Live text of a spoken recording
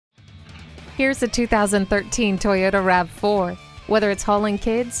Here's a 2013 Toyota RAV4. Whether it's hauling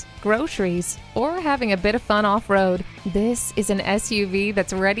kids, groceries, or having a bit of fun off-road, this is an SUV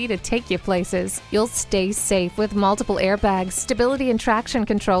that's ready to take you places. You'll stay safe with multiple airbags, stability and traction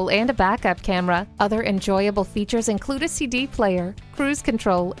control, and a backup camera. Other enjoyable features include a CD player, cruise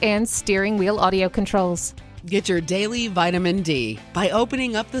control, and steering wheel audio controls. Get your daily vitamin D by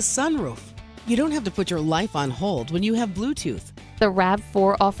opening up the sunroof. You don't have to put your life on hold when you have Bluetooth. The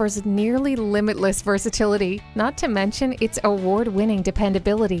RAV4 offers nearly limitless versatility, not to mention its award-winning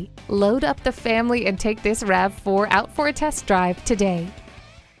dependability. Load up the family and take this RAV4 out for a test drive today.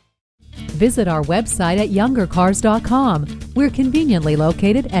 Visit our website at youngercars.com. We're conveniently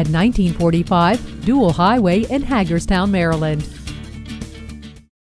located at 1945 Dual Highway in Hagerstown, Maryland.